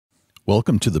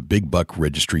Welcome to the Big Buck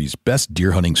Registry's Best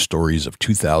Deer Hunting Stories of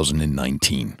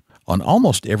 2019. On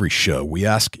almost every show, we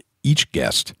ask each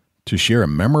guest to share a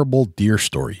memorable deer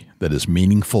story that is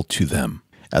meaningful to them.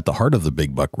 At the heart of the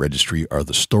Big Buck Registry are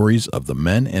the stories of the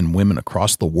men and women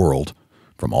across the world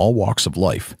from all walks of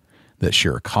life that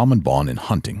share a common bond in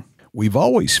hunting. We've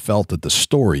always felt that the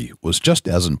story was just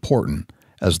as important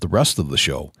as the rest of the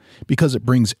show because it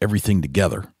brings everything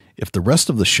together. If the rest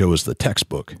of the show is the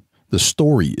textbook, the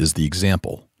story is the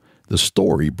example. The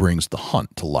story brings the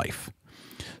hunt to life.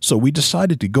 So we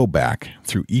decided to go back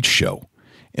through each show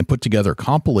and put together a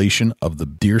compilation of the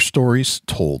deer stories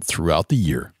told throughout the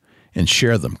year and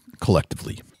share them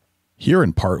collectively. Here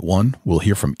in part 1, we'll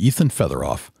hear from Ethan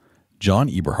Featherhoff, John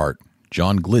Eberhart,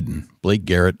 John Glidden, Blake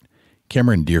Garrett,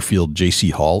 Cameran Derefield,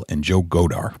 J.C. Hall, and Joe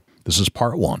Godar. This is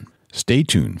part 1. Stay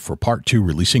tuned for part 2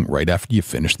 releasing right after you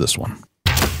finish this one.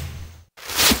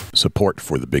 Support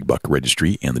for the Big Buck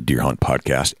Registry and the Deer Hunt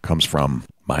Podcast comes from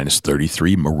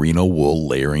 -33 Merino Wool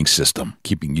Layering System,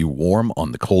 keeping you warm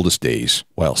on the coldest days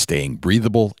while staying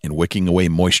breathable and wicking away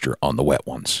moisture on the wet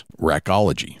ones.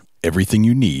 Rackology, everything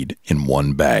you need in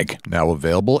one bag. Now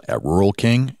available at Rural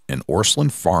King and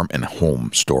Orslyn Farm and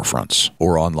Home storefronts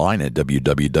or online at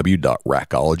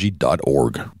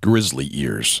www.rackology.org. Grizzly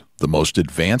Ears, the most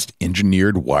advanced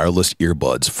engineered wireless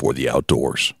earbuds for the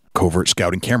outdoors. Covert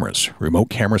scouting cameras, remote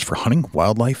cameras for hunting,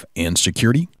 wildlife, and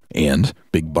security, and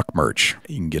Big Buck merch.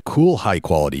 You can get cool,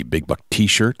 high-quality Big Buck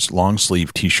t-shirts,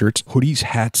 long-sleeve t-shirts, hoodies,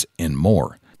 hats, and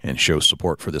more. And show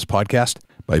support for this podcast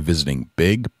by visiting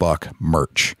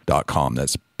bigbuckmerch.com.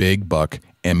 That's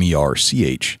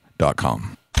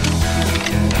bigbuckmerch.com.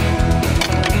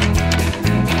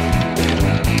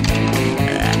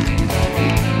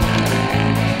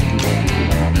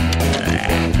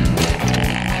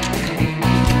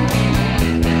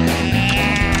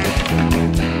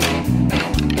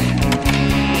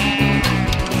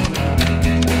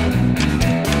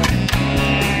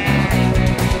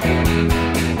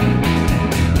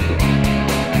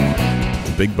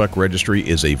 Big Buck Registry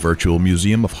is a virtual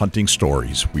museum of hunting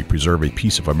stories. We preserve a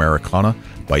piece of Americana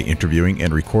by interviewing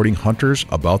and recording hunters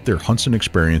about their hunts and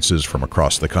experiences from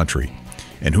across the country.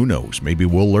 And who knows, maybe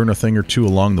we'll learn a thing or two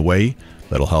along the way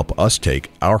that'll help us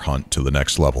take our hunt to the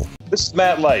next level. This is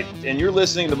Matt Light, and you're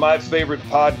listening to my favorite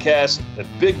podcast, the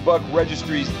Big Buck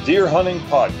Registry's Deer Hunting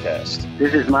Podcast.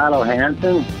 This is Milo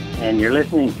Hansen, and you're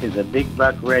listening to the Big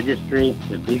Buck Registry,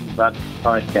 the Big Buck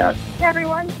Podcast. Hey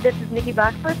everyone, this is Nikki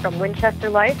Boxford from Winchester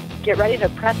Life. Get ready to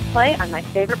press play on my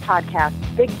favorite podcast,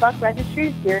 Big Buck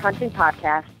Registry's Deer Hunting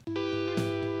Podcast.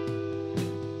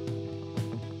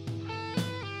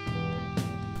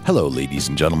 Hello, ladies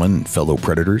and gentlemen, and fellow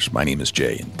predators. My name is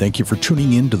Jay, and thank you for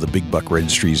tuning in to the Big Buck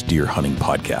Registry's Deer Hunting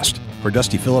Podcast. For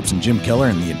Dusty Phillips and Jim Keller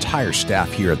and the entire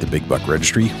staff here at the Big Buck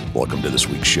Registry, welcome to this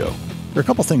week's show. There are a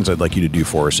couple things I'd like you to do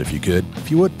for us if you could. If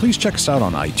you would, please check us out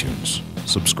on iTunes,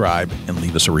 subscribe, and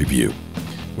leave us a review.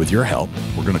 With your help,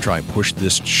 we're going to try and push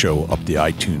this show up the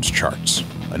iTunes charts.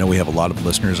 I know we have a lot of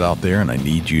listeners out there, and I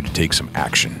need you to take some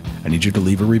action. I need you to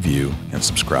leave a review and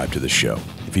subscribe to the show.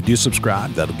 If you do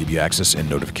subscribe, that'll give you access and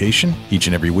notification each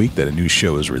and every week that a new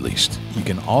show is released. You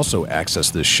can also access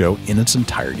this show in its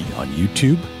entirety on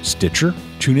YouTube, Stitcher,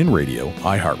 TuneIn Radio,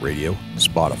 iHeartRadio,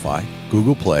 Spotify,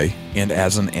 Google Play, and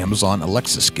as an Amazon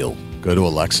Alexa skill. Go to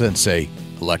Alexa and say,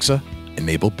 "Alexa,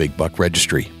 enable Big Buck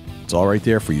Registry." It's all right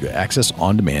there for you to access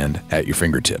on demand at your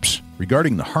fingertips.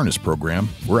 Regarding the harness program,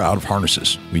 we're out of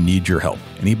harnesses. We need your help.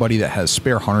 Anybody that has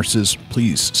spare harnesses,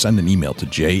 please send an email to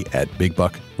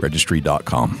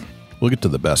jay@bigbuckregistry.com. We'll get to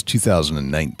the best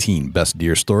 2019 best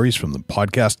deer stories from the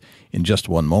podcast in just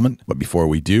one moment. But before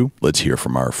we do, let's hear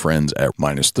from our friends at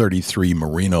 -33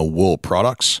 Merino Wool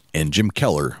Products and Jim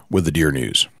Keller with the Deer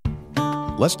News.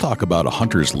 Let's talk about a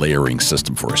hunter's layering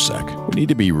system for a sec. We need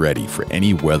to be ready for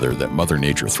any weather that Mother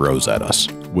Nature throws at us.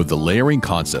 With the layering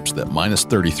concepts that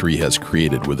 -33 has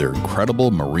created with their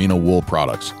incredible merino wool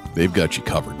products, they've got you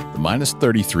covered. The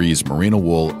 -33's merino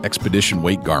wool expedition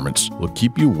weight garments will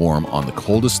keep you warm on the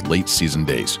coldest late season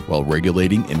days while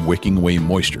regulating and wicking away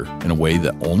moisture in a way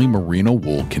that only merino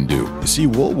wool can do. You see,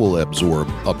 wool will absorb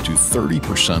up to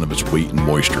 30% of its weight in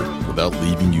moisture without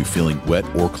leaving you feeling wet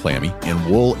or clammy, and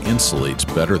wool insulates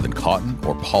better than cotton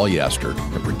or polyester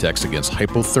and protects against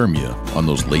hypothermia on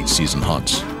those late season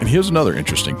hunts. And here's another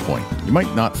interesting point. You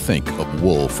might not think of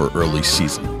wool for early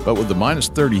season, But with the minus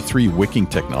 33 wicking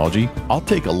technology, I'll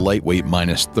take a lightweight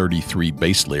minus 33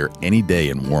 base layer any day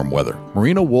in warm weather.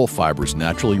 Merino wool fibers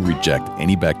naturally reject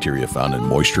any bacteria found in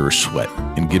moisture or sweat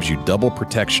and gives you double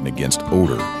protection against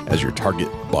odor as your target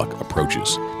buck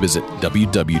approaches. Visit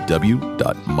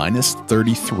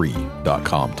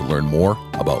www.minus33.com to learn more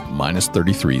about Minus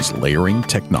 33's layering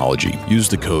technology. Use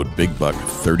the code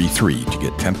BIGBUCK33 to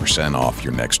get 10% off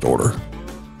your next order.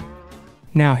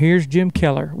 Now here's Jim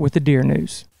Keller with the deer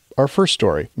news. Our first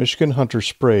story, Michigan hunter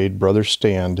sprayed brother's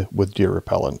stand with deer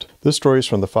repellent. This story is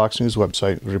from the Fox News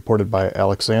website, reported by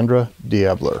Alexandra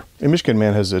Diabler. A Michigan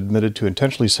man has admitted to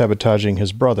intentionally sabotaging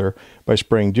his brother by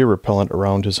spraying deer repellent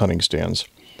around his hunting stands.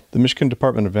 The Michigan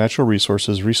Department of Natural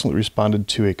Resources recently responded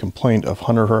to a complaint of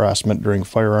hunter harassment during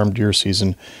firearm deer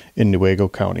season in Newaygo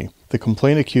County. The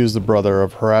complaint accused the brother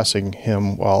of harassing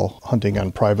him while hunting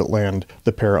on private land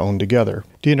the pair owned together.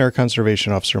 DNR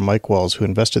Conservation Officer Mike Wells, who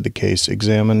investigated the case,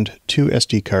 examined 2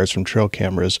 SD cards from trail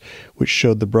cameras, which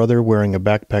showed the brother wearing a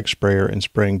backpack sprayer and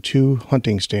spraying 2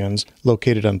 hunting stands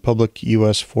located on public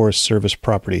U.S. Forest Service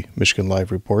property, Michigan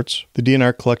Live reports. The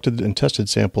DNR collected and tested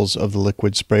samples of the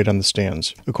liquid sprayed on the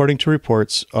stands. According to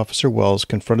reports, Officer Wells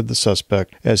confronted the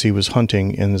suspect as he was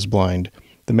hunting in his blind.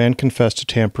 The man confessed to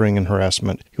tampering and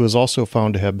harassment. He was also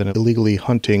found to have been illegally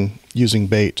hunting using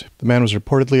bait. The man was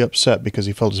reportedly upset because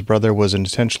he felt his brother was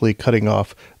intentionally cutting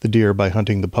off the deer by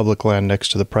hunting the public land next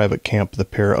to the private camp the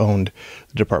pair owned,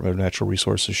 the Department of Natural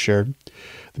Resources shared.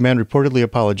 The man reportedly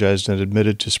apologized and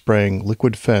admitted to spraying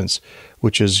liquid fence,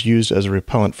 which is used as a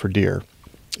repellent for deer.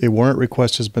 A warrant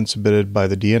request has been submitted by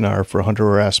the DNR for hunter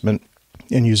harassment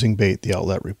and using bait, the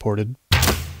outlet reported.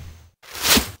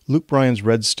 Luke Bryan's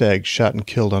red stag shot and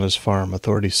killed on his farm,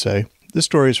 authorities say. This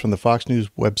story is from the Fox News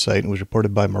website and was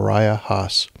reported by Mariah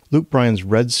Haas. Luke Bryan's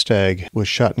red stag was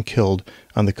shot and killed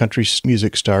on the country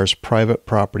music star's private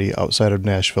property outside of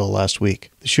Nashville last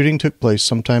week. The shooting took place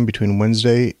sometime between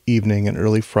Wednesday evening and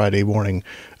early Friday morning,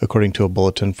 according to a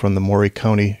bulletin from the Maury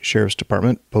County Sheriff's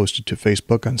Department posted to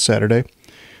Facebook on Saturday.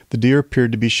 The deer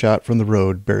appeared to be shot from the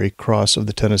road, Barry Cross of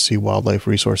the Tennessee Wildlife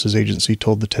Resources Agency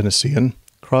told the Tennessean.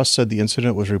 Cross said the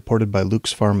incident was reported by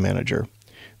Luke's farm manager.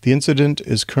 The incident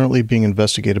is currently being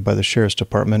investigated by the Sheriff's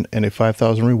Department, and a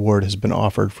 $5,000 reward has been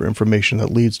offered for information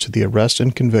that leads to the arrest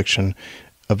and conviction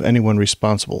of anyone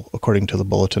responsible, according to the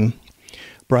bulletin.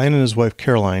 Brian and his wife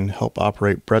Caroline help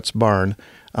operate Brett's Barn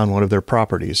on one of their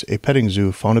properties, a petting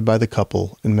zoo founded by the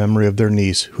couple in memory of their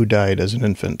niece who died as an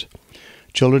infant.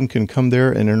 Children can come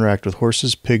there and interact with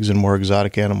horses, pigs, and more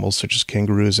exotic animals such as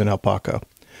kangaroos and alpaca.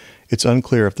 It's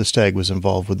unclear if the stag was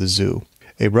involved with the zoo.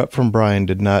 A rep from Bryan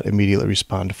did not immediately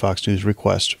respond to Fox News'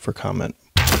 request for comment.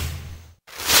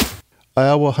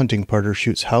 Iowa hunting partner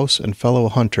shoots house and fellow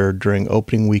hunter during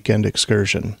opening weekend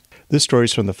excursion. This story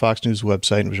is from the Fox News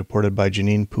website and was reported by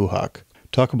Janine Puhak.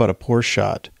 Talk about a poor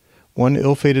shot. One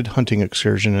ill-fated hunting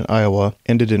excursion in Iowa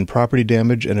ended in property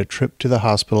damage and a trip to the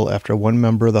hospital after one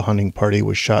member of the hunting party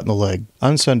was shot in the leg.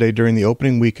 On Sunday, during the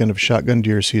opening weekend of shotgun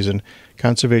deer season,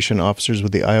 conservation officers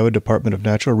with the Iowa Department of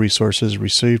Natural Resources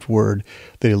received word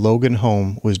that a Logan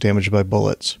home was damaged by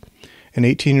bullets. An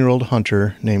 18-year-old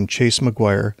hunter named Chase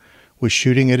McGuire was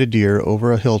shooting at a deer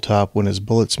over a hilltop when his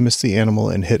bullets missed the animal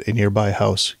and hit a nearby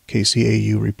house,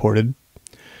 KCAU reported.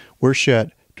 Worse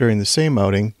yet, during the same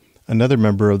outing, another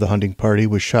member of the hunting party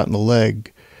was shot in the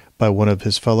leg by one of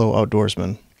his fellow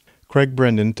outdoorsmen. Craig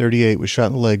Brendan, 38, was shot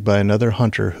in the leg by another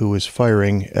hunter who was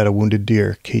firing at a wounded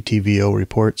deer, KTVO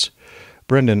reports.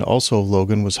 Brendan, also of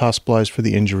Logan, was hospitalized for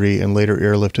the injury and later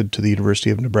airlifted to the University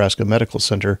of Nebraska Medical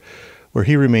Center, where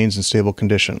he remains in stable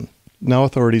condition. Now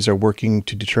authorities are working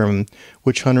to determine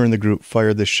which hunter in the group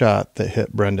fired the shot that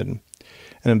hit Brendan.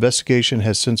 An investigation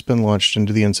has since been launched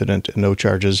into the incident and no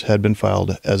charges had been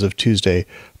filed as of Tuesday,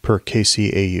 per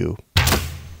KCAU.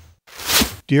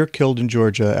 Deer killed in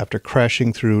Georgia after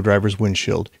crashing through driver's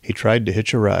windshield. He tried to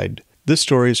hitch a ride. This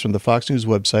story is from the Fox News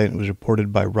website and was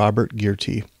reported by Robert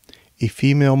Gearty. A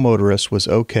female motorist was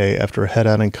okay after a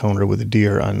head-on encounter with a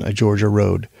deer on a Georgia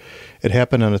road. It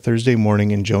happened on a Thursday morning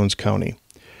in Jones County.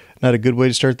 Not a good way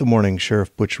to start the morning,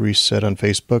 Sheriff Butch Reese said on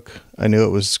Facebook. I knew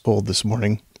it was cold this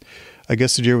morning. I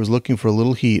guess the deer was looking for a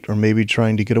little heat or maybe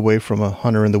trying to get away from a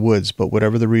hunter in the woods, but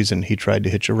whatever the reason, he tried to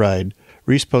hitch a ride.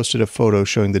 Reese posted a photo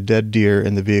showing the dead deer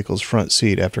in the vehicle's front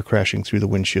seat after crashing through the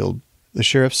windshield. The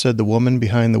sheriff said the woman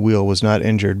behind the wheel was not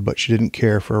injured, but she didn't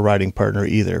care for a riding partner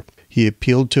either. He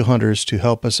appealed to hunters to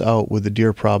help us out with the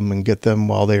deer problem and get them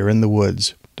while they are in the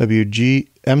woods.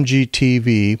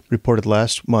 WMGTV reported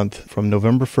last month from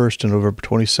November 1st to November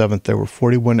 27th there were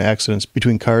 41 accidents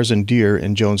between cars and deer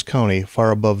in Jones County,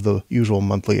 far above the usual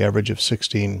monthly average of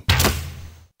 16.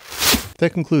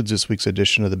 That concludes this week's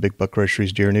edition of the Big Buck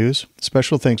Registry's Deer News.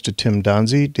 Special thanks to Tim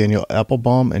Donzie, Daniel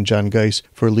Applebaum, and John Geis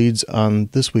for leads on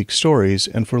this week's stories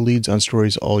and for leads on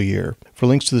stories all year. For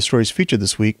links to the stories featured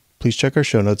this week, please check our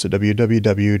show notes at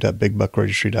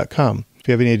www.bigbuckregistry.com. If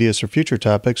you have any ideas for future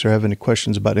topics or have any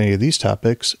questions about any of these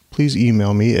topics, please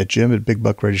email me at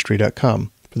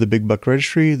jim@bigbuckregistry.com. For the Big Buck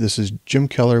Registry, this is Jim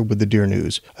Keller with the Deer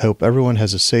News. I hope everyone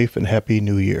has a safe and happy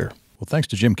new year. Well, thanks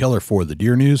to Jim Keller for the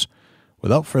Deer News.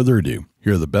 Without further ado,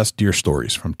 here are the best deer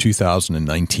stories from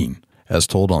 2019, as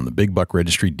told on the Big Buck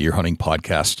Registry Deer Hunting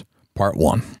Podcast, Part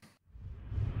 1.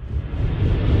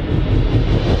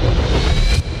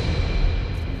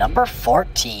 Number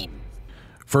 14.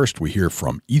 First, we hear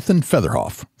from Ethan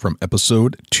Featherhoff from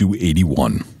episode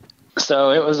 281.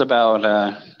 So it was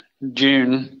about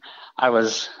June. I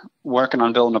was working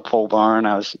on building a pole barn.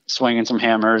 I was swinging some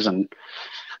hammers, and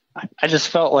I just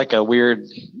felt like a weird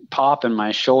pop in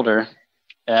my shoulder.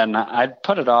 And I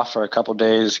put it off for a couple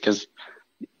days because,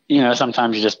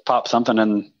 sometimes you just pop something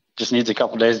and just needs a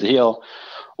couple days to heal.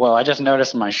 Well, I just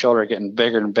noticed my shoulder getting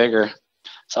bigger and bigger.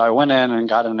 So I went in and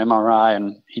got an MRI,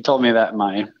 and he told me that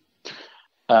my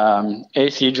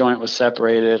AC joint was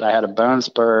separated. I had a bone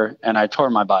spur, and I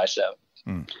tore my bicep.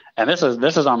 And this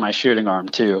is on my shooting arm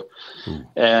too.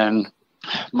 And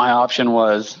my option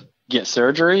was get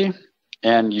surgery,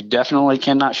 and you definitely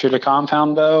cannot shoot a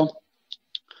compound bow,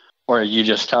 or you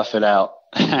just tough it out.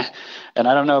 And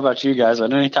I don't know about you guys,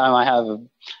 but anytime I have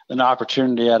an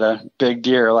opportunity at a big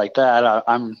deer like that, I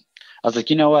was like,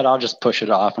 you know what, I'll just push it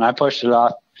off. And I pushed it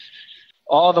off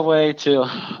all the way to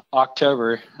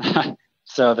October.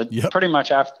 So pretty much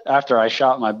after I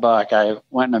shot my buck, I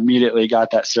went and immediately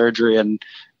got that surgery. And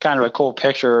kind of a cool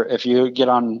picture, if you get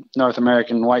on North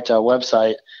American Whitetail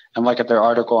website and look at their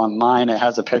article online, it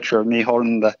has a picture of me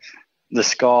holding the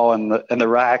skull and the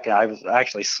rack. I was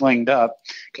actually slinged up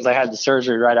because I had the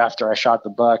surgery right after I shot the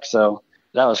buck. So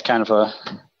that was kind of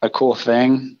a cool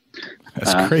thing.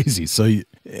 That's crazy. So,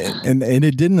 and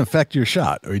it didn't affect your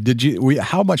shot, or did you?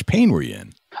 How much pain were you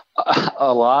in?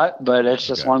 A lot, but it's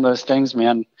just one of those things,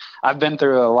 man. I've been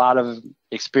through a lot of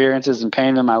experiences and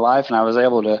pain in my life, and I was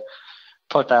able to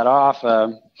put that off.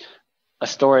 A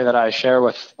story that I share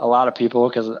with a lot of people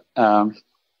because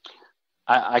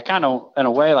I kind of, in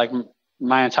a way, like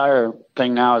my entire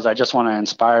thing now is I just want to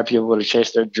inspire people to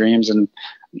chase their dreams and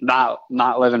not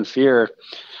live in fear.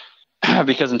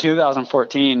 Because in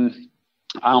 2014,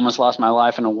 I almost lost my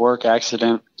life in a work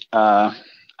accident. I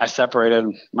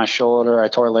separated my shoulder. I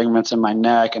tore ligaments in my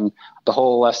neck, and the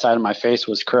whole left side of my face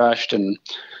was crushed. And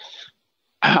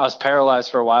I was paralyzed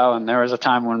for a while. And there was a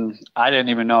time when I didn't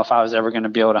even know if I was ever going to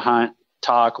be able to hunt,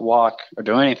 talk, walk, or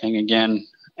do anything again.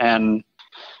 And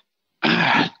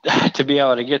to be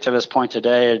able to get to this point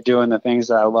today, doing the things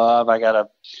that I love, I got a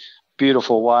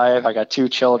beautiful wife. I got 2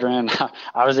 children.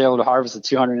 I was able to harvest a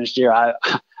 200-inch deer. I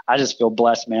just feel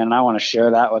blessed, man. And I want to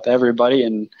share that with everybody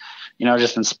and,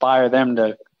 just inspire them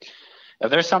to,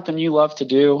 if there's something you love to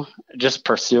do, just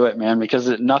pursue it, man, because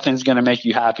nothing's going to make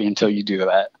you happy until you do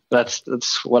that.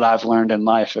 That's what I've learned in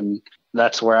life. And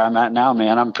that's where I'm at now,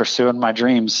 man. I'm pursuing my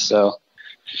dreams. So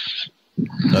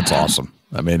that's awesome.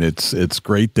 I mean, it's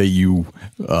great that you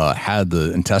had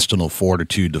the intestinal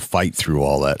fortitude to fight through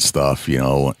all that stuff,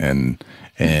 and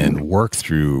work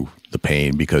through the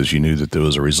pain because you knew that there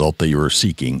was a result that you were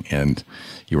seeking, and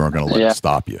you weren't going to let it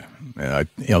stop you. And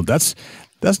that's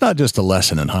not just a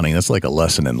lesson in hunting; that's like a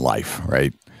lesson in life,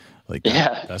 right? Like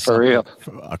that's for real,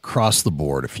 across the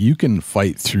board. If you can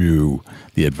fight through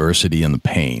the adversity and the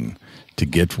pain to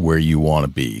get to where you want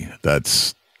to be,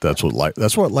 that's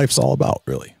what life's all about,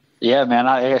 really. Yeah, man.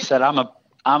 Like I said, I'm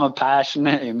a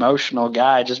passionate, emotional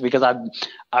guy just because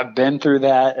I've been through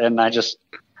that. And I just,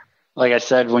 like I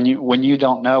said, when you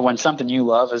don't know, when something you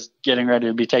love is getting ready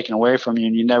to be taken away from you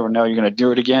and you never know you're going to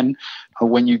do it again,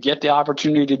 when you get the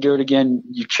opportunity to do it again,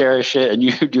 you cherish it and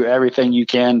you do everything you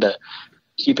can to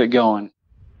keep it going.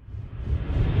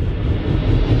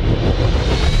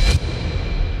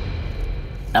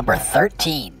 Number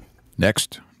 13.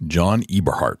 Next, John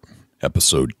Eberhart.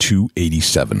 Episode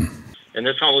 287. And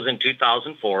this hunt was in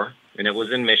 2004, and it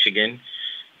was in Michigan,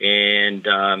 and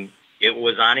it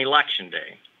was on Election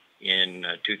Day in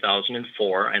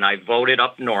 2004, and I voted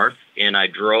up north, and I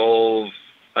drove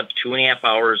about 2.5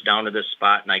 hours down to this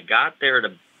spot, and I got there at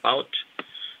about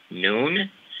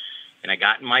noon, and I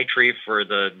got in my tree for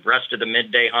the rest of the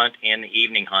midday hunt and the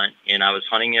evening hunt, and I was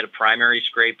hunting at a primary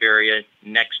scrape area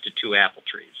next to 2 apple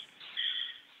trees.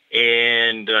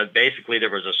 And basically there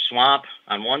was a swamp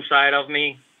on one side of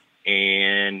me,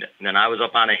 and then I was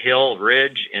up on a hill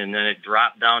ridge, and then it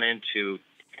dropped down into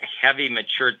heavy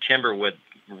mature timber with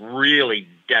really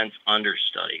dense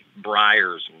understudy,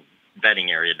 briars and bedding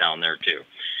area down there too.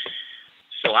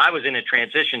 So I was in a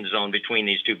transition zone between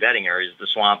these two bedding areas, the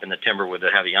swamp and the timber with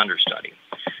the heavy understudy.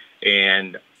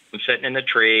 And I'm sitting in the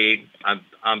tree.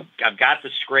 I've got the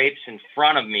scrapes in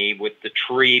front of me with the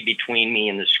tree between me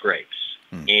and the scrapes.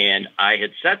 And I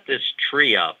had set this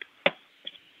tree up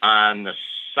on the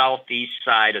southeast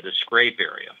side of the scrape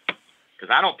area,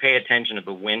 because I don't pay attention to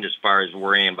the wind as far as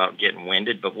worrying about getting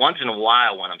winded. But once in a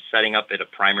while, when I'm setting up at a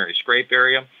primary scrape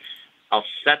area,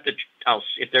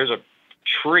 if there's a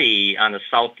tree on the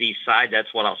southeast side,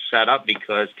 that's what I'll set up,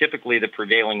 because typically the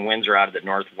prevailing winds are out of the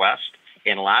northwest.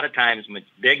 And a lot of times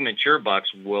big mature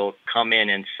bucks will come in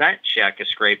and scent check a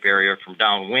scrape area from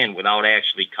downwind without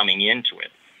actually coming into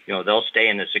it. They'll stay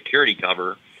in the security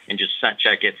cover and just scent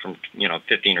check it from,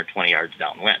 15 or 20 yards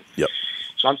downwind. Yep.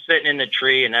 So I'm sitting in the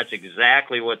tree, and that's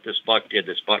exactly what this buck did.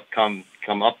 This buck come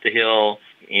up the hill,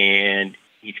 and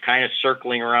he's kind of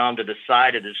circling around to the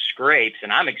side of the scrapes,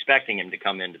 and I'm expecting him to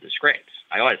come into the scrapes.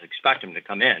 I always expect him to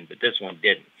come in, but this one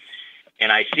didn't.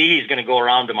 And I see he's going to go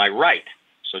around to my right.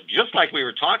 So just like we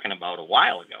were talking about a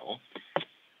while ago,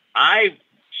 I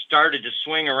started to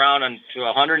swing around to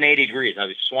 180 degrees. I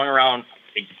was swung around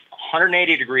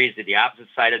 180 degrees to the opposite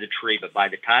side of the tree, but by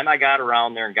the time I got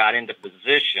around there and got into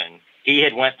position, he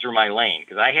had went through my lane,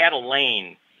 because I had a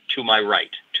lane to my right,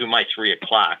 to my 3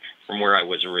 o'clock from where I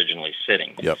was originally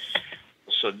sitting. Yep.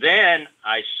 So then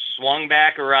I swung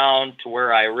back around to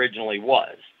where I originally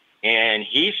was, and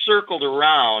he circled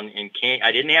around and came.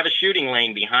 I didn't have a shooting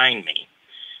lane behind me.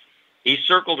 He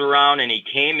circled around and he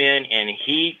came in, and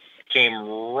he came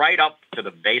right up to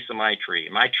the base of my tree.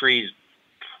 My tree's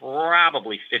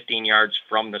probably 15 yards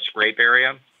from the scrape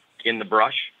area in the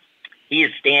brush. He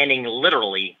is standing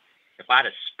literally, if I'd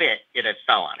have spit, it had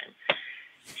fell on him.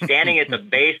 Standing at the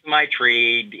base of my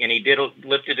tree, and he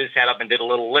lifted his head up and did a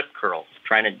little lip curl,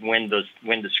 trying to wind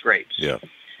the scrapes. Yeah.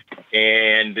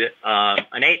 And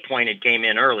an 8-pointed came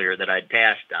in earlier that I'd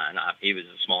passed on. He was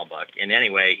a small buck. And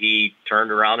anyway, he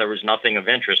turned around. There was nothing of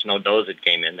interest. No does that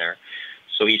came in there.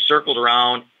 So he circled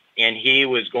around, and he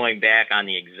was going back on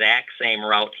the exact same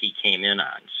route he came in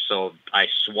on. So I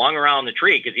swung around the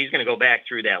tree, because he's going to go back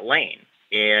through that lane.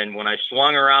 And when I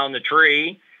swung around the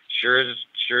tree, sure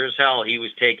as hell, he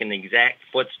was taking the exact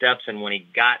footsteps. And when he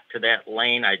got to that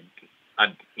lane, I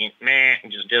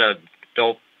just did a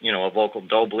vocal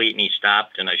doe bleat, and he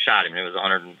stopped, and I shot him. It was a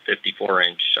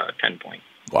 154-inch 10-point.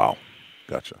 Wow.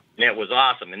 Gotcha. And it was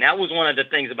awesome. And that was one of the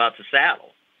things about the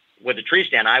saddle. With the tree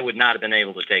stand, I would not have been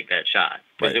able to take that shot,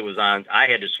 because it was on. I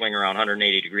had to swing around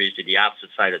 180 degrees to the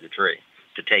opposite side of the tree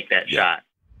to take that shot.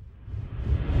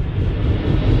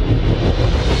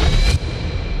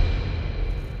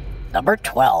 Number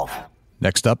 12.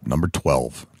 Next up, number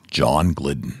 12, John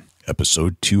Glidden,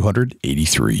 episode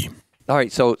 283. All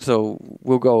right, so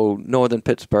we'll go northern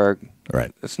Pittsburgh. All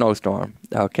right. A snowstorm,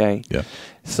 okay? Yeah.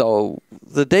 So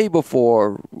the day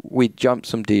before, we jumped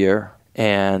some deer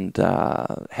and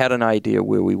had an idea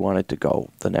where we wanted to go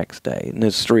the next day. And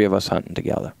there's 3 of us hunting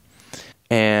together.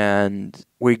 And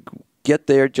we get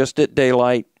there just at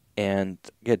daylight and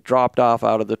get dropped off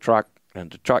out of the truck, and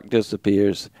the truck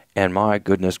disappears. And my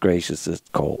goodness gracious, it's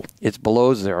cold. It's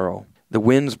below 0. The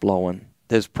wind's blowing.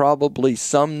 There's probably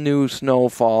some new snow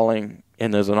falling,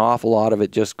 and there's an awful lot of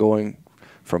it just going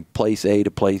from place A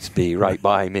to place B right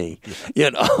by me.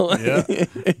 Yeah,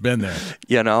 been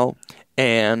there.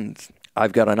 And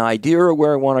I've got an idea of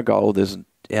where I want to go.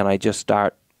 And I just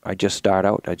start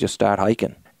out. I just start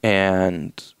hiking,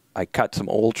 and I cut some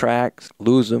old tracks,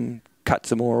 lose them, cut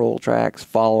some more old tracks,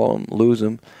 follow them, lose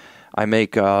them. I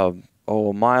make a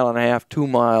 1.5, 2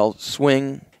 mile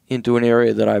swing into an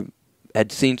area that I had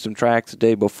seen some tracks the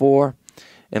day before,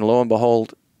 and lo and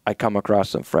behold, I come across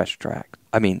some fresh tracks.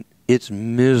 I mean, it's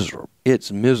miserable.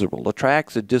 It's miserable. The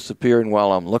tracks are disappearing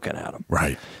while I'm looking at them.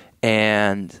 Right.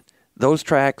 And those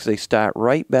tracks, they start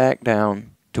right back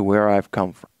down to where I've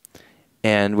come from.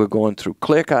 And we're going through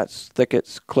clear cuts,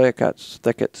 thickets,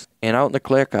 and out in the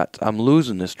clear cuts, I'm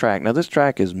losing this track. Now, this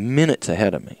track is minutes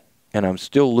ahead of me, and I'm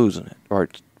still losing it, or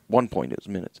at one point it was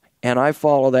minutes. And I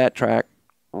follow that track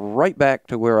right back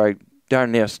to where I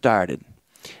darn near started.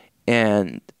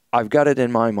 And I've got it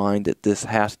in my mind that this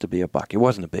has to be a buck. It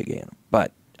wasn't a big animal,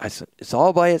 but I said, it's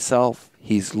all by itself.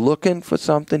 He's looking for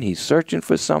something. He's searching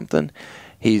for something.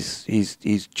 He's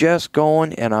just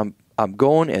going, and I'm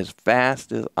going as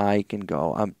fast as I can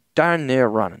go. I'm darn near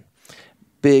running.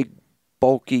 Big,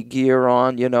 bulky gear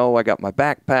on, I got my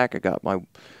backpack. I got my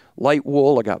light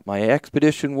wool. I got my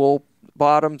expedition wool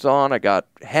bottoms on. I got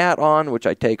hat on, which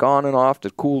I take on and off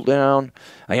to cool down.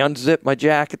 I unzip my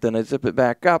jacket, then I zip it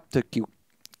back up to keep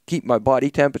keep my body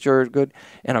temperature good.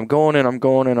 And I'm going and I'm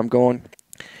going and I'm going.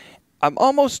 I'm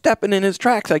almost stepping in his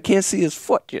tracks. I can't see his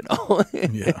foot, you know.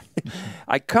 Yeah.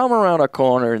 I come around a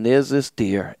corner, and there's this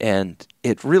deer, and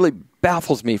it really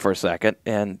baffles me for a second,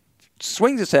 and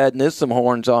swings his head, and there's some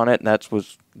horns on it, and that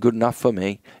was good enough for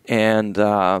me. And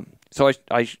so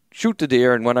I shoot the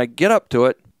deer, and when I get up to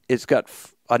it, it's got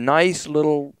a nice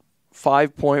little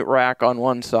 5-point rack on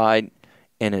one side,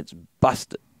 and it's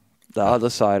busted the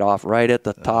other side off right at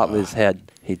the top of his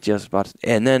head. He just busted.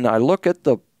 And then I look at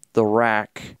the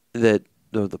rack, that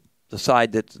the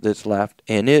side that's left,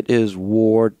 and it is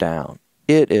wore down.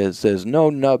 It is. There's no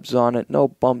nubs on it, no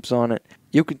bumps on it.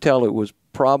 You can tell it was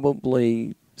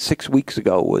probably 6 weeks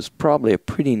ago. Was probably a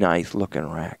pretty nice looking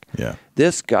rack. Yeah.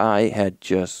 This guy had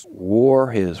just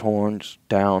wore his horns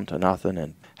down to nothing,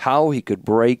 and how he could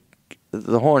break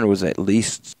the horn was at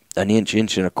least an inch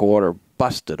and a quarter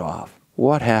busted off.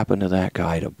 What happened to that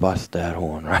guy to bust that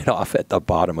horn right off at the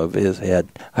bottom of his head?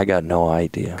 I got no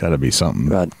idea. Got to be something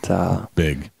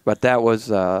big. But that was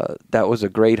a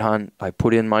great hunt. I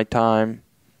put in my time.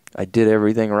 I did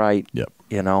everything right. Yep.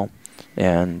 You know,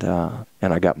 and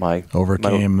I got my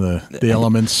overcame the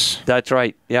elements. That's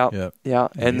right. Yeah. Yep. Yeah.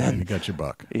 And then you got your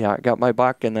buck. Yeah, I got my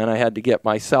buck, and then I had to get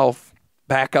myself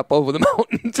back up over the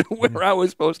mountain to where I was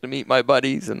supposed to meet my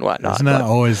buddies and whatnot. Isn't that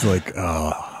always like,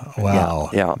 oh, wow.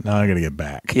 Yeah. Now I got to get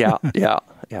back. Yeah.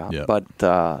 Yep. But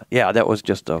that was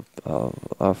just a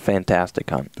fantastic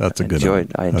hunt. That's a good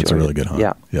hunt. I enjoyed That's a really it. good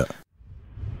hunt. Yeah.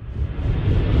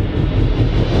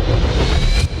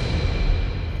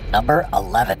 Number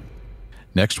 11.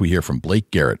 Next, we hear from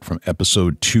Blake Garrett from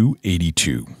episode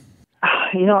 282.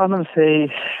 I'm going to say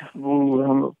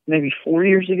maybe 4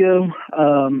 years ago,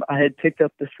 I had picked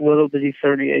up this little bitty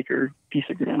 30-acre piece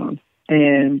of ground,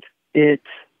 and it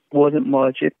wasn't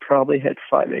much. It probably had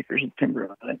 5 acres of timber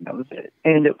on it, and that was it.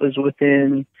 And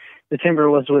the timber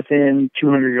was within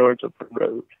 200 yards of the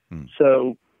road.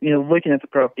 So, looking at the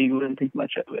property, you wouldn't think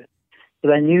much of it.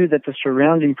 But I knew that the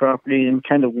surrounding property and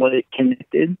kind of what it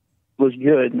connected was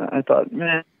good, and I thought,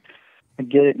 man, I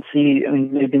get it and see. I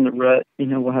mean, maybe in the rut,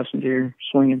 we'll have some deer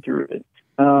swinging through it.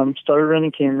 Started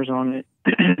running cameras on it,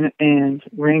 and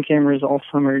ran cameras all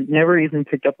summer. Never even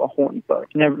picked up a horned buck.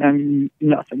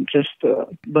 Nothing. Just a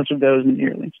bunch of does and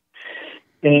yearlings.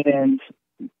 And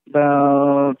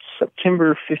about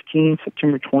September 15th,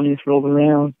 September 20th rolled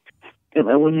around, and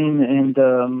I went in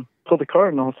and pulled the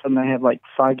card, and all of a sudden I had like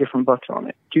 5 different bucks on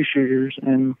it, 2 shooters,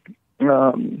 and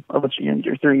a bunch of young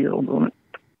deer, 3-year-olds on it.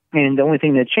 And the only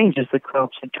thing that changed is the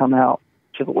crops had come out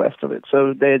to the west of it.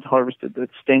 So they had harvested the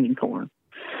standing corn.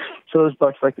 So those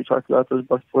bucks, like we talked about, those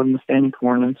bucks live in the standing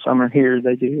corn in summer here.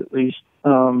 They do at least.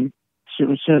 As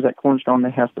soon as that corn's gone,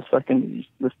 they have to suck into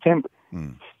this timber.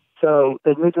 So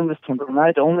they moved in this timber. And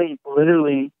I'd only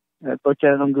literally looked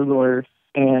at it on Google Earth,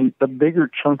 and the bigger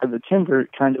chunk of the timber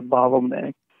kind of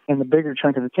bottlenecked. And the bigger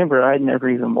chunk of the timber, I'd never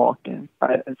even walked in.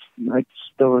 It's like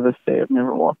still to this day, I've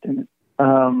never walked in it.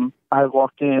 I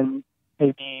walked in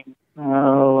maybe,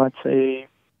 I'd say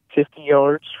 50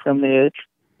 yards from the edge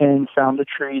and found a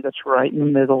tree that's right in the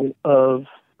middle of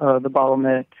the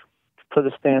bottleneck, put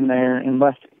a stand there and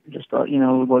left it. Just thought,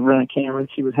 we'll run a camera and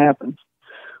see what happens.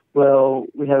 Well,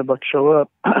 we had a buck show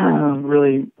up,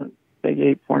 really big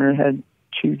 8-pointer, had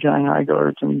 2 giant eye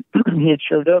guards, and he had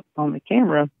showed up on the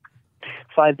camera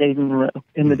 5 days in a row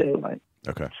in the daylight.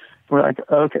 Okay. We're like,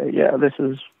 okay, yeah, this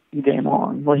is game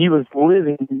on. Well, he was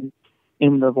living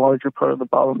in the larger part of the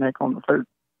bottleneck on the 3rd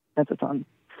at the time.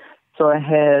 So I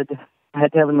had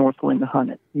to have a north wind to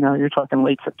hunt it. You're talking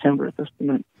late September at this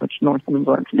point, which north winds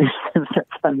aren't conducive at that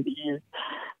time of the year.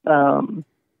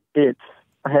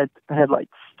 I had like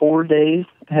 4 days.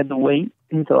 I had to wait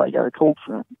until I got a cold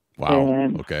front. Wow.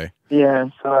 And okay. Yeah,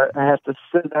 so I have to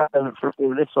sit out of it for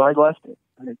 4 days. So I left it.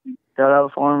 I got out of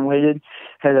the farm, waited,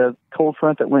 had a cold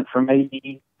front that went from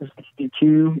 80 to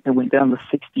 62 and went down to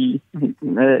 60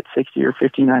 or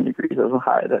 59 degrees as a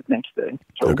high that next day.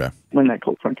 So okay. When that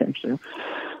cold front came through.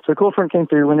 So the cold front came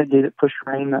through. When it did, it pushed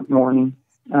rain that morning.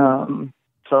 So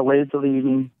I waited till the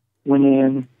evening, went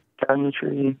in, got in the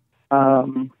tree,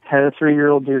 had a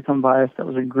 3-year-old deer come by us. That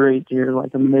was a great deer,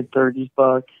 like a mid-30s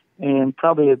buck, and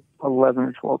probably 11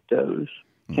 or 12 does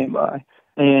came by.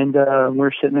 And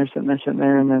we're sitting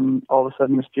there, and then all of a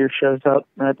sudden this deer shows up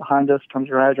right behind us, comes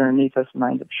right underneath us, and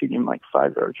I end up shooting him like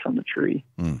 5 yards from the tree.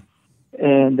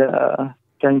 And got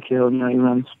him killed. He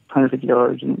runs 150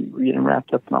 yards, and we're getting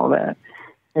wrapped up and all that.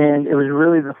 And it was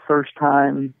really the first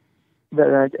time that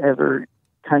I'd ever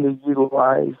kind of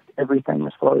utilized everything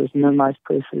as far as minimized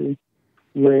places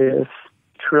with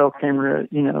trail camera,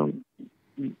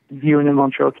 viewing him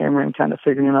on trail camera and kind of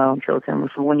figuring him out on trail camera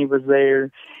for when he was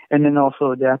there, and then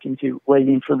also adapting to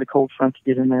waiting for the cold front to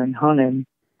get in there and hunt him.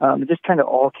 It just kind of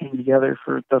all came together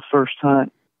for the first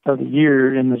hunt of the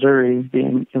year in Missouri,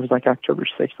 it was like October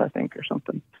 6th, I think, or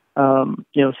something.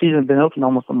 Season had been open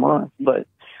almost a month, but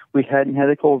we hadn't had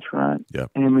a cold front,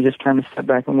 and we just kind of sat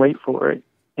back and wait for it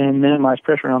and minimize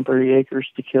pressure on 30 acres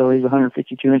to kill these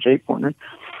 152-inch 8-pointer.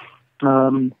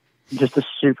 Just a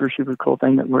super, super cool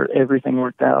thing where everything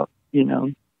worked out,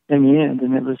 in the end.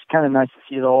 And it was kind of nice to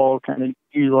see it all kind of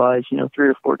utilize, 3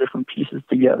 or 4 different pieces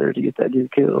together to get that deer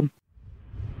killed.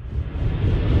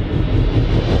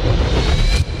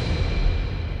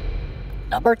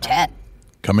 Number 10.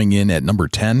 Coming in at number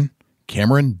 10,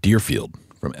 Cameran Derefield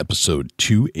from episode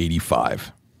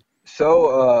 285.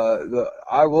 So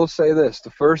I will say this: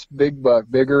 the first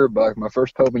bigger buck, my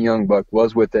first Pope and Young buck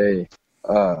was with a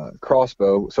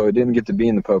crossbow, so it didn't get to be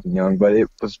in the Pope and Young, but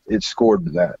it scored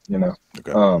that,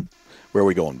 Okay. Where are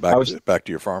we going? Back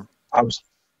to your farm? I was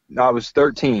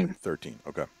 13. 13.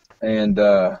 Okay. And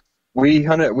we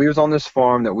was on this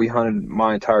farm that we hunted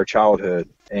my entire childhood,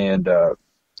 and I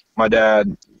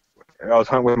was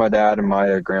hunting with my dad and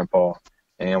my grandpa,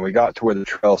 and we got to where the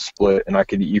trail split, and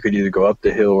you could either go up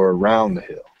the hill or around the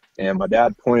hill. And my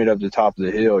dad pointed up the top of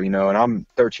the hill, and I'm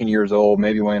 13 years old,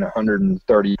 maybe weighing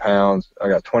 130 pounds. I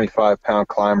got a 25-pound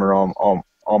climber on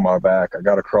my back. I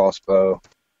got a crossbow.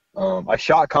 I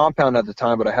shot compound at the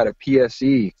time, but I had a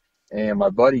PSE, and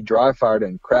my buddy dry fired it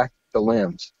and cracked the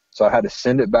limbs. So I had to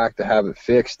send it back to have it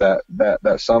fixed that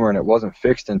summer, and it wasn't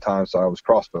fixed in time, so I was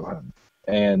crossbow hunting.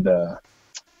 And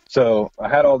so I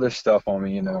had all this stuff on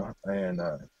me, and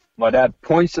my dad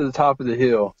points to the top of the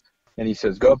hill, and he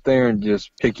says, go up there and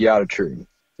just pick you out a tree.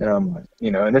 And I'm like,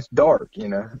 and it's dark,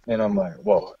 and I'm like,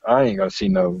 well, I ain't going to see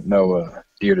no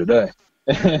deer today.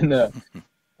 And I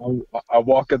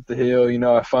walk up the hill,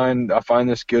 I find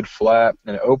this good flat,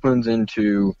 and it opens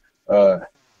into a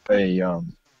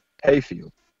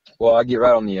hayfield. Well, I get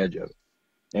right on the edge of it,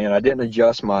 and I didn't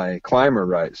adjust my climber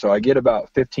right. So I get about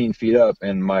 15 feet up,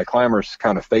 and my climber's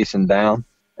kind of facing down.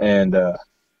 And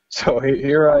so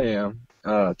here I am,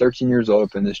 13 years old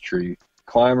up in this tree.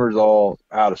 Climber's all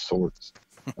out of sorts.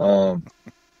 I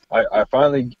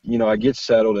finally, I get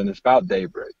settled, and it's about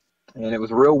daybreak. And it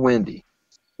was real windy.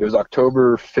 It was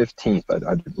October 15th,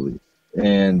 I do believe.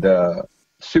 And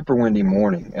super windy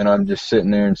morning. And I'm just sitting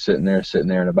there.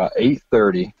 And about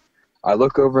 8:30, I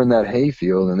look over in that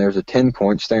hayfield, and there's a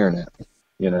 10-point staring at me.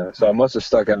 So I must have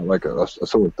stuck out like a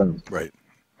sore thumb. Right.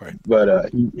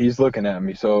 But he's looking at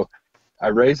me. So I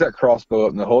raise that crossbow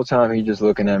up, and the whole time he's just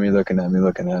looking at me.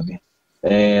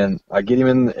 And I get him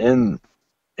in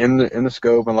the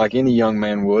scope, and like any young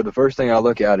man would, the first thing I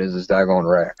look at is his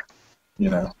daggone rack,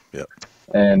 Yep.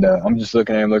 And I'm just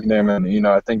looking at him, and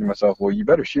I think to myself, well, you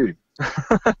better shoot him.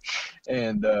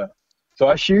 And so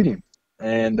I shoot him,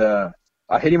 and I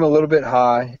hit him a little bit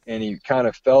high, and he kind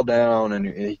of fell down, and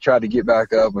he tried to get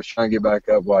back up. Was trying to get back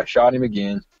up. Well, I shot him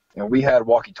again, and we had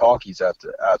walkie-talkies at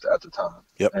the time.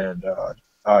 Yep. And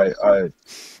I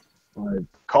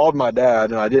called my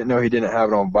dad, and I didn't know he didn't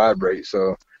have it on vibrate,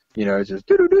 so it's just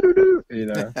do.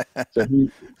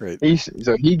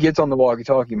 So he gets on the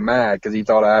walkie-talkie mad because he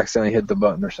thought I accidentally hit the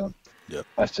button or something. Yep.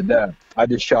 I said, Dad, I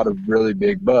just shot a really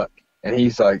big buck, and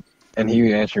he's like, and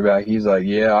he answered back, he's like,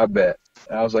 yeah, I bet.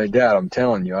 And I was like, Dad, I'm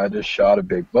telling you, I just shot a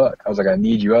big buck. I was like, I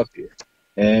need you up here.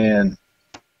 And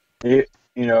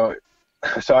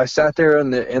so I sat there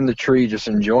in the tree just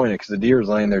enjoying it because the deer was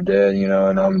laying there dead,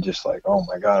 and I'm just like, oh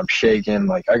my God, I'm shaking.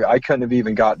 Like I couldn't have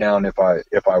even got down if I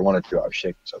wanted to. I was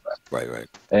shaking so bad. Right.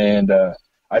 And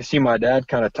I see my dad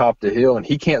kind of top the hill, and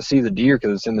he can't see the deer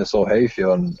because it's in this little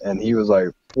hayfield. And he was like,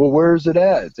 well, where's it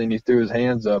at? And he threw his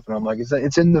hands up, and I'm like,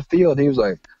 it's in the field. He was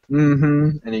like,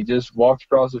 mm-hmm. And he just walked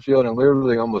across the field and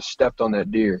literally almost stepped on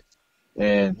that deer.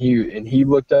 And he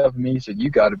looked up at me and said,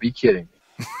 you got to be kidding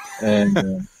me.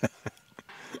 And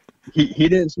he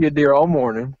didn't see a deer all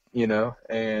morning,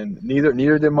 and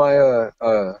neither did my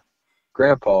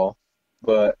grandpa.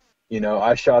 But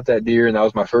I shot that deer, and that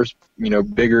was my first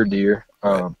bigger deer.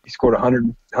 He scored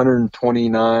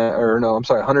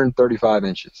 135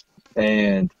 inches,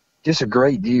 and just a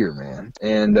great deer, man.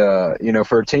 And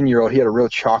for a 10-year-old, he had a real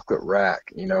chocolate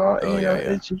rack,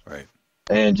 it's just, right.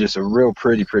 And just a real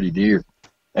pretty deer.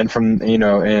 And from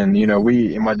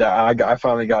my dad, I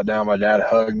finally got down. My dad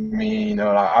hugged me, and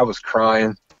I was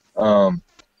crying. I'll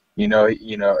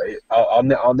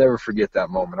never forget that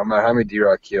moment. No matter how many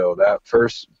deer I killed, that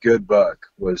first good buck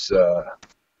was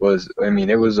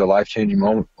it was a life-changing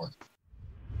moment for me.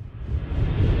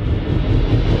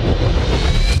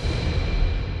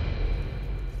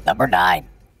 Number 9.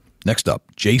 Next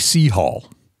up, J.C. Hall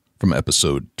from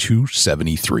episode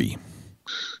 273.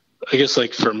 I guess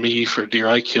like for me, for deer,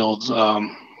 I killed a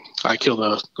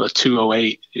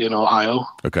 208 in Ohio.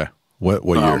 Okay. What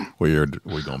year? What year are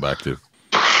we going back to?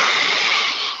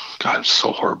 God, I'm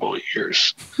so horrible at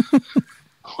years.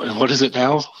 What is it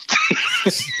now?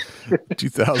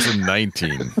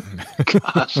 2019.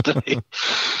 Gosh, it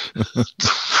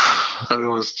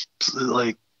was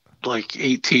like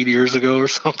 18 years ago or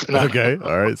something. Okay.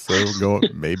 All right. So go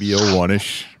maybe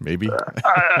 01-ish, maybe.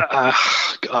 God,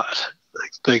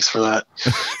 thanks for that.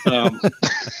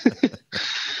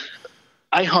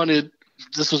 I hunted.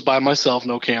 This was by myself,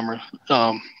 no camera.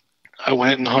 I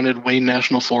went and hunted Wayne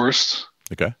National Forest.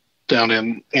 Okay. Down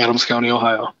in Adams County,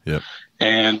 Ohio. Yep.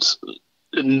 And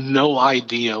no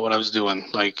idea what I was doing.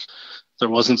 Like, there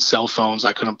wasn't cell phones.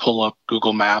 I couldn't pull up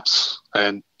Google Maps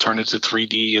and turn it to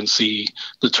 3D and see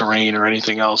the terrain or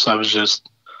anything else. I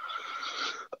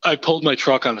pulled my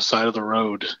truck on the side of the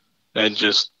road and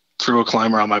just threw a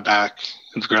climber on my back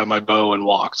and grabbed my bow and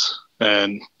walked.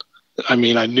 And I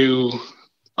mean, I knew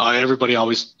everybody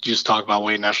always used to talk about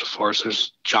Wayne National Forest.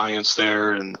 There's giants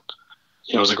there, and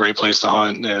it was a great place to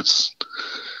hunt. It's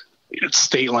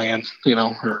state land,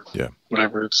 or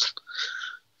whatever.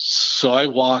 So I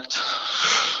walked,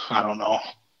 I don't know,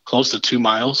 close to 2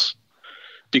 miles,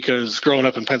 because growing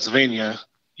up in Pennsylvania,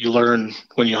 you learn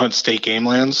when you hunt state game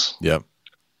lands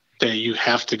that you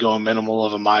have to go a minimal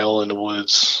of a mile in the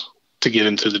woods to get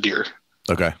into the deer.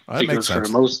 Okay. That makes sense.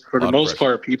 For the most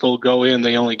part, people go in,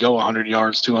 they only go 100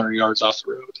 yards, 200 yards off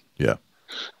the road. Yeah.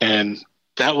 And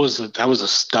that was a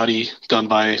study done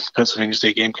by Pennsylvania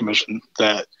State Game Commission,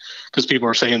 that because people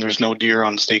are saying there's no deer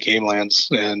on state game lands,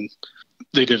 and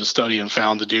they did a study and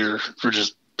found the deer were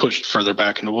just pushed further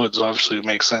back in the woods. Obviously, it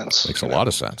makes sense. Makes a lot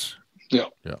of sense. Yeah.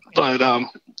 But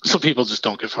so people just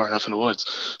don't get far enough in the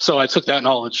woods. So I took that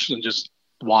knowledge and just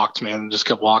walked, man, and just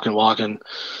kept walking.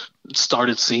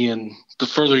 Started seeing, the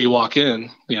further you walk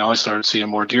in, I started seeing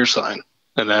more deer sign.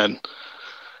 And then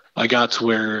I got to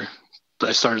where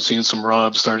I started seeing some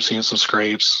rubs, started seeing some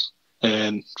scrapes,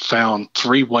 and found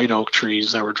 3 white oak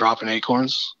trees that were dropping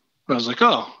acorns. And I was like,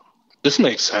 oh, this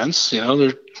makes sense.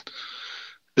 This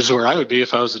is where I would be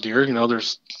if I was a deer.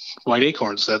 There's white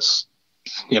acorns. That's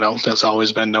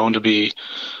always been known to be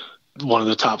one of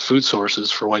the top food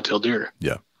sources for white-tailed deer.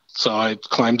 Yeah. So I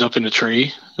climbed up in a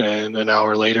tree, and an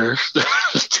hour later,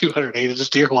 208-inch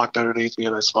deer walked underneath me,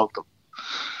 and I smoked them.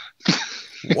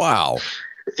 Wow.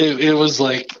 It was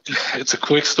like, it's a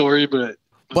quick story, but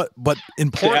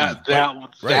important.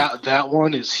 That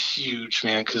one is huge,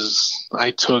 man, because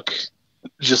I took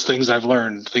just things I've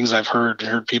learned, things I've heard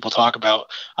people talk about.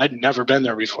 I'd never been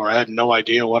there before. I had no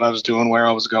idea what I was doing, where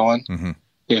I was going.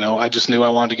 Mm-hmm. I just knew I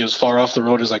wanted to get as far off the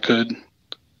road as I could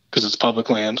because it's public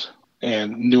land,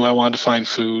 and knew I wanted to find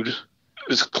food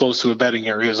as close to a bedding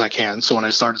area as I can. So when I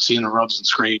started seeing the rubs and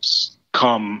scrapes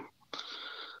come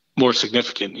more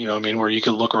significant, where you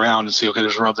could look around and see, okay,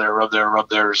 there's a rub there,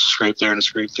 there's a scrape there, and a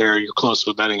scrape there. You're close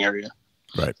to a bedding area.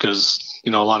 Right. Because,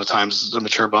 a lot of times the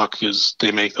mature buck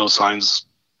they make those signs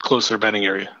close to their bedding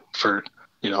area for,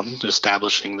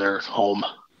 establishing their home.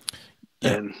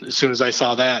 Yeah. And as soon as I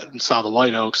saw that and saw the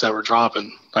white oaks that were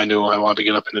dropping, I knew I wanted to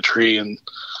get up in the tree. And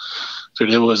dude,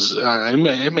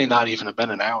 it may not even have been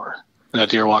an hour. That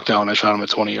deer walked down, and I shot him at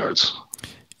 20 yards.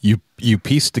 You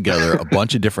pieced together a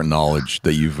bunch of different knowledge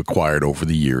that you've acquired over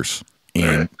the years,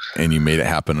 and you made it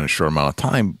happen in a short amount of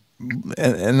time.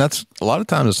 And that's a lot of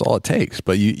times that's all it takes.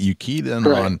 But you keyed in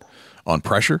on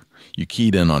pressure, you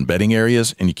keyed in on bedding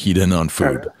areas, and you keyed in on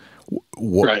food.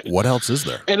 What else is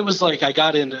there? And it was like I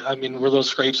got in. Where those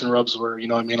scrapes and rubs were,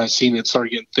 I seen it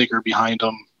started getting thicker behind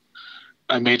them.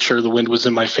 I made sure the wind was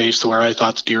in my face to where I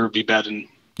thought the deer would be bedding.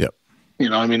 Yep.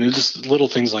 It's just little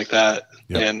things like that,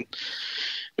 and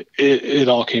it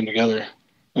all came together.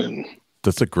 And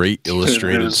that's a great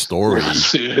illustrated story.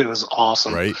 It was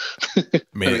awesome, right?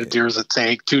 The deer was a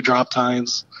tank, 2 drop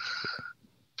tines,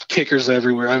 kickers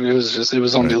everywhere. it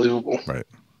was unbelievable. Right.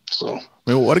 So,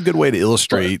 what a good way to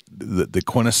illustrate the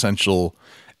quintessential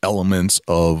elements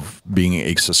of being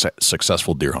a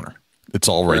successful deer hunter. It's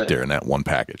all right there in that one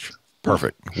package.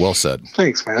 Perfect. Well said.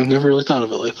 Thanks, man. Never really thought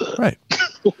of it like that. Right.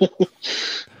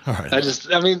 All right.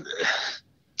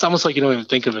 It's almost like you don't even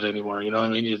think of it anymore. You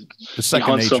hunt nature, so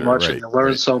much, right, and you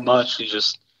learn so much.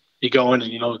 You go in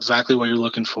and you know exactly what you're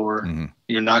looking for. Mm-hmm.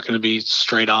 You're not going to be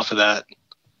straight off of that.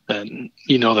 And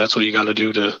that's what you got to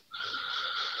do to,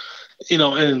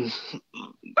 and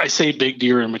I say big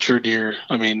deer and mature deer.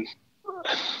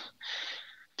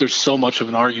 There's so much of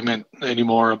an argument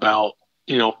anymore about,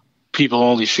 people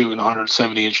only shooting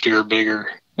 170-inch deer or bigger.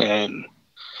 And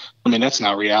I mean, that's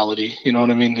not reality. You know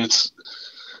what I mean? It's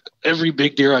every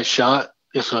big deer I shot.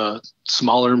 If a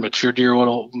more mature deer would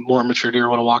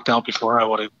have walked out before, I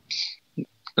would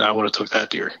have took that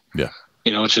deer. Yeah.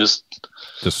 You know, it's just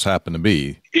happened to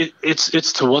be.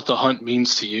 It's to what the hunt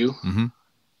means to you. Mm-hmm.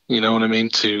 You know what I mean?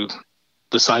 To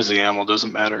the size of the animal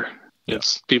doesn't matter. Yeah.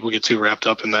 It's people get too wrapped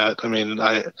up in that. I mean,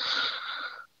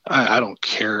 I don't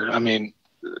care. I mean,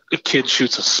 a kid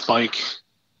shoots a spike,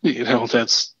 you know,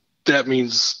 that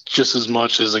means just as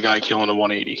much as a guy killing a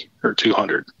 180 or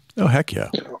 200. Oh, heck yeah.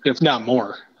 You know, if not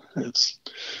more. It's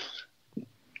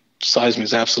size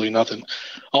means absolutely nothing.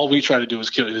 All we try to do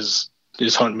is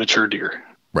hunt mature deer.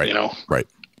 Right. You know, right.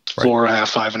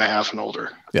 4.5, 5.5 and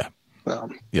older. Yeah.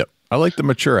 Yep. I like the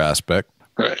mature aspect.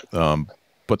 Right.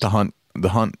 But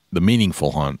the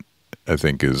meaningful hunt, I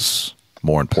think, is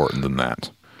more important than that.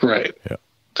 Right. Yeah.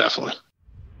 Definitely.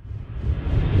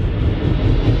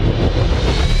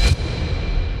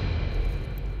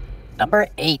 Number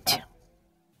 8.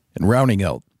 And rounding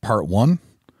out part 1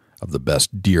 of the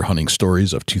best deer hunting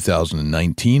stories of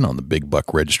 2019 on the Big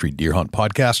Buck Registry Deer Hunt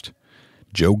Podcast,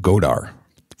 Joe Godar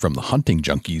from the Hunting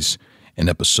Junkies in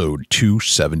episode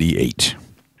 278.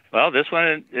 Well, this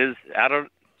one is out of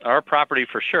our property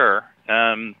for sure.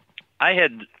 I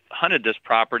had hunted this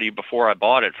property before I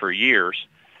bought it for years,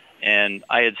 and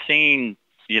I had seen,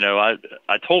 I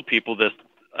told people that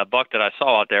a buck that I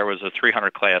saw out there was a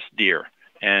 300 class deer.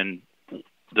 And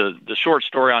the short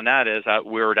story on that is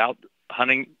we were out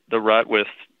hunting the rut with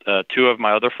 2 of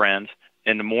my other friends.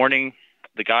 In the morning,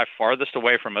 the guy farthest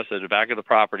away from us at the back of the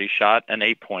property shot an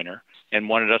 8-pointer and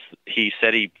wanted us. He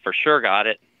said he for sure got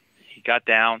it. He got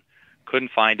down,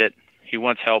 couldn't find it. He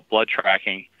wants help blood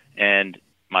tracking. And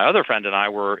my other friend and I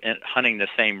were hunting the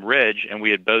same ridge, and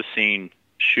we had both seen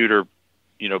shooter,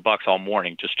 bucks all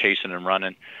morning, just chasing and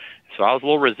running. So I was a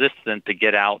little resistant to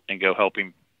get out and go help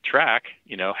him track,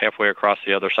 halfway across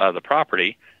the other side of the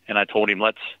property. And I told him,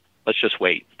 let's just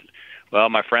wait. Well,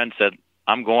 my friend said,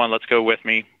 I'm going, let's go with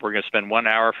me. We're going to spend 1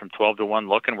 hour from 12 to 1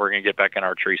 looking. We're going to get back in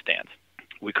our tree stands.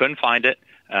 We couldn't find it.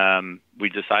 We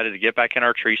decided to get back in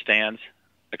our tree stands.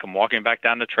 Like I'm walking back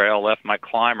down the trail, left my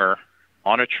climber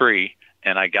on a tree,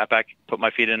 and I got back, put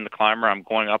my feet in the climber. I'm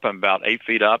going up. I'm about 8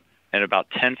 feet up, and about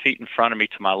 10 feet in front of me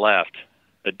to my left,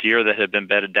 a deer that had been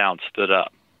bedded down stood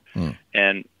up.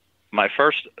 And my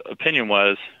first opinion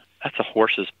was, that's a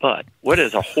horse's butt. What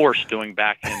is a horse doing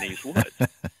back in these woods?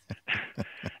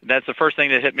 That's the first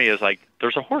thing that hit me is like,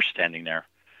 there's a horse standing there.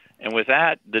 And with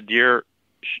that, the deer,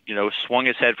 swung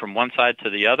his head from one side to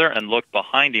the other and looked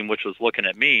behind him, which was looking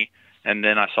at me. And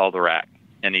then I saw the rack,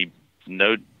 and he,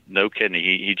 no kidding,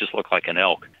 he just looked like an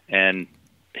elk, and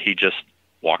he just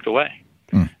walked away.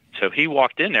 So he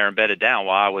walked in there and bedded down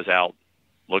while I was out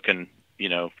looking,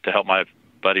 to help my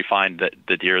buddy find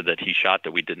the deer that he shot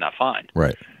that we did not find.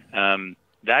 Right.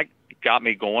 That got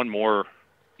me going more,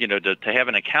 to have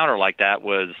an encounter like that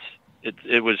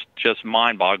it was just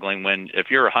mind-boggling if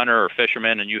you're a hunter or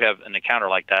fisherman and you have an encounter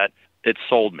like that, it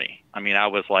sold me. I mean, I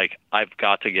was like, I've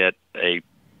got to get a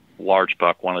large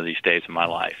buck one of these days in my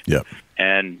life. Yep.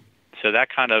 And so that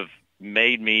kind of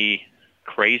made me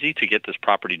crazy to get this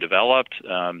property developed.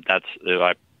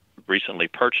 I recently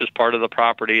purchased part of the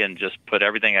property and just put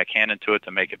everything I can into it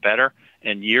to make it better.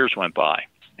 And years went by.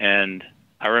 And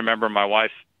I remember my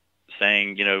wife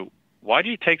saying, why do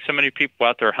you take so many people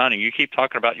out there hunting? You keep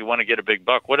talking about you want to get a big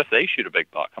buck. What if they shoot a big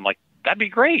buck? I'm like, that'd be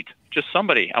great. Just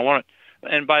somebody. I want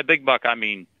it. And by big buck, I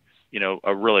mean,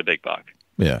 a really big buck.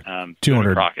 Yeah.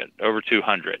 200. Crockett, over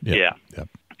 200. Yep. Yeah. Yep.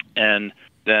 And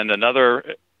then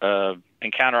another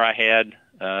encounter I had,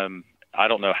 I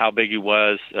don't know how big he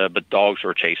was, but dogs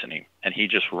were chasing him. And he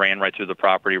just ran right through the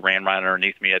property, ran right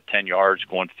underneath me at 10 yards,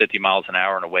 going 50 miles an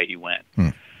hour, and away he went.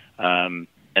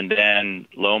 And then,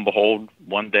 lo and behold,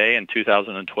 one day in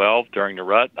 2012 during the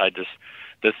rut,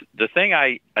 the thing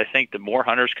I think that more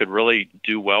hunters could really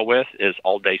do well with is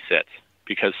all-day sits,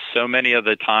 because so many of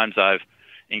the times I've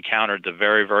encountered the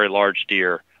very, very large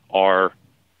deer are,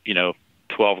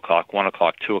 12 o'clock, 1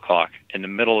 o'clock, 2 o'clock in the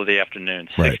middle of the afternoon,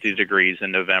 60 degrees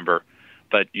in November,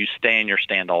 but you stay in your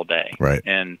stand all day. Right.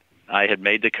 And I had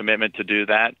made the commitment to do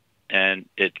that, and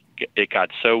it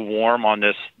got so warm on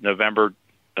this November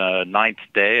 9th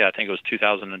day, I think it was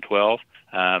 2012.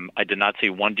 I did not see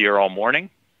one deer all morning,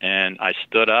 and I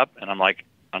stood up, and I'm like,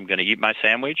 I'm going to eat my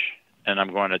sandwich, and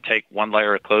I'm going to take one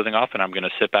layer of clothing off, and I'm going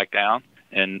to sit back down.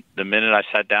 And the minute I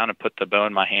sat down and put the bow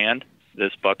in my hand,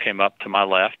 this buck came up to my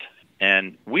left.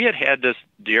 And we had this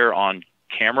deer on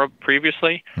camera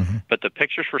previously, but the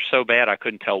pictures were so bad I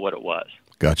couldn't tell what it was.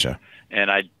 Gotcha. And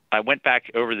I went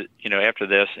back over after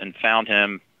this and found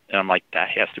him And I'm like, that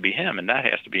has to be him, and that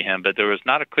has to be him. But there was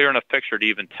not a clear enough picture to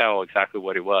even tell exactly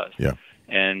what he was. Yeah.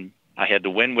 And I had the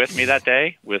wind with me that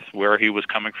day with where he was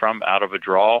coming from out of a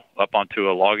draw up onto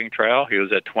a logging trail. He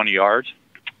was at 20 yards,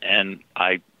 and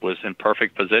I was in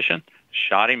perfect position.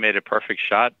 Shot him, made a perfect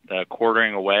shot,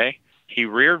 quartering away. He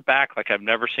reared back like I've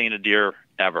never seen a deer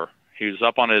ever. He was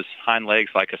up on his hind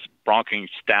legs like a bronking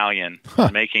stallion,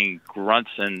 making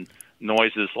grunts and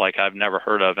noises like I've never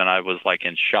heard of, and I was like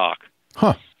in shock.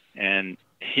 And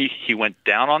he went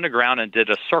down on the ground and did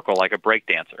a circle like a break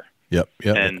dancer. Yep.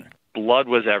 And blood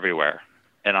was everywhere.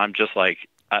 And I'm just like,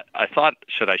 I thought,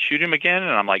 should I shoot him again?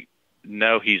 And I'm like,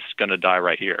 no, he's going to die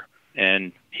right here.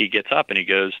 And he gets up and he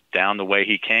goes down the way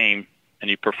he came, and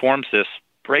he performs this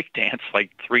break dance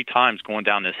like 3 times going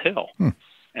down this hill.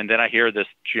 And then I hear this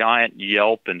giant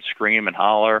yelp and scream and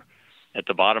holler at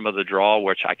the bottom of the draw,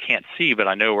 which I can't see, but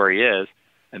I know where he is,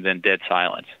 and then dead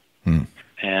silence.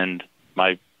 And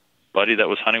my buddy that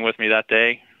was hunting with me that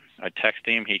day, I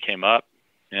texted him, he came up,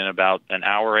 and about an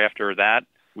hour after that,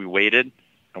 we waited.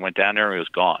 I went down there and he was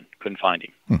gone. Couldn't find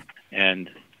him. And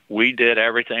we did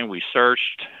everything. We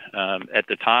searched. At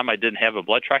the time, I didn't have a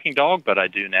blood tracking dog, but I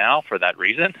do now for that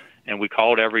reason. And we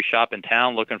called every shop in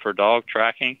town looking for dog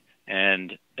tracking.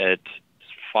 And at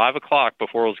 5 o'clock,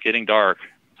 before it was getting dark,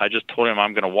 I just told him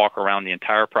I'm going to walk around the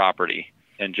entire property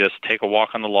and just take a walk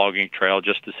on the logging trail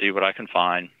just to see what I can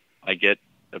find. I get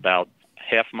about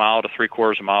half a mile to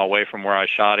 3/4 a mile away from where I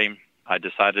shot him. I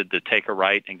decided to take a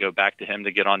right and go back to him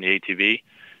to get on the ATV,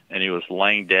 and he was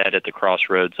laying dead at the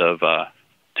crossroads of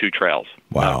 2 trails.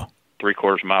 Wow.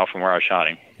 3/4 mile from where I shot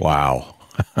him. Wow.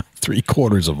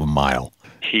 3/4 of a mile.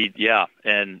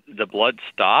 And the blood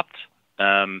stopped.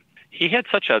 He had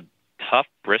such a tough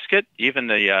brisket. Even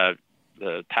the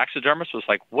taxidermist was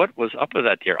like, what was up with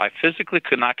that deer? I physically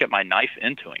could not get my knife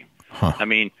into him. I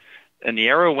mean, and the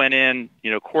arrow went in,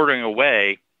 quartering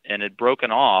away, and it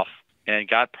broken off and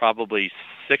got probably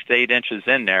 6 to 8 inches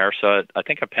in there. So I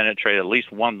think I penetrated at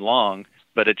least 1 lung,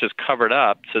 but it just covered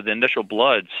up. So the initial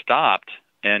blood stopped,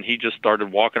 and he just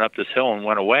started walking up this hill and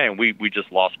went away. And we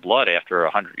just lost blood after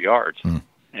 100 yards.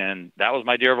 And that was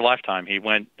my deer of a lifetime. He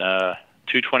went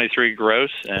 223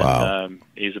 gross, and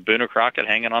he's a Boone Crockett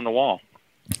hanging on the wall.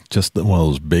 Just one of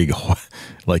those big,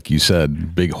 like you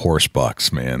said, big horse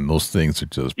bucks, man. Those things are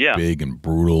just big and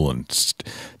brutal and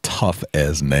tough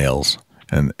as nails.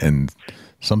 And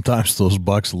sometimes those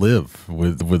bucks live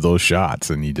with those shots,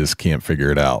 and you just can't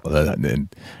figure it out. And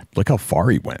look how far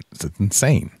he went. It's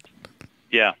insane.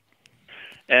 Yeah.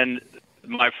 And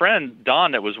my friend,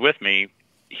 Don, that was with me,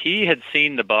 he had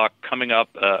seen the buck coming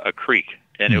up a creek,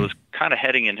 and it was kind of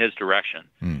heading in his direction.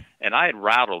 And I had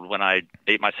rattled when I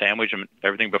ate my sandwich and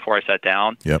everything before I sat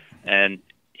down. And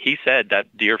he said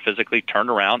that deer physically turned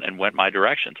around and went my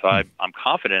direction. So I'm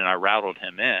confident I rattled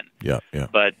him in.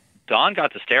 But Don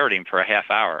got to stare at him for a half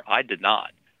hour. I did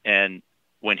not. And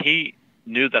when he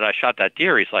knew that I shot that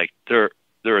deer, he's like, there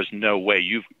is no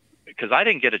way because I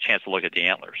didn't get a chance to look at the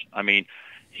antlers. I mean,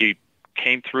 he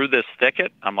came through this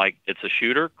thicket. I'm like, it's a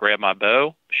shooter, grabbed my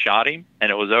bow, shot him, and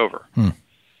it was over.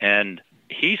 And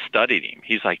he studied him.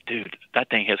 He's like, dude, that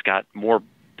thing has got more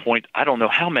points. I don't know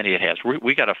how many it has.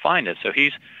 We got to find it. So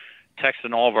he's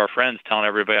texting all of our friends, telling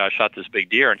everybody I shot this big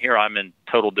deer. And here I'm in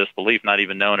total disbelief, not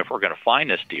even knowing if we're going to find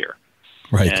this deer.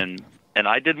 Right. And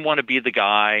I didn't want to be the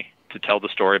guy to tell the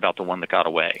story about the one that got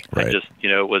away. Right. I just,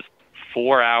 it was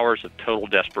 4 hours of total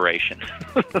desperation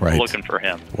looking for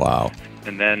him. Wow.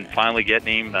 And then finally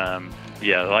getting him.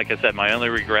 Like I said, my only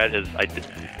regret is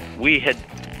we had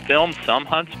filmed some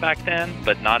hunts back then,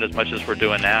 but not as much as we're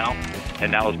doing now.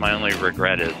 And that was my only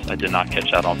regret, is I did not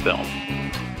catch that on film.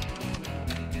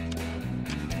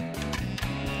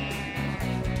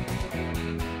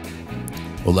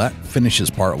 Well, that finishes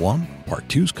part 1. Part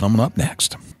 2's coming up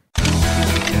next.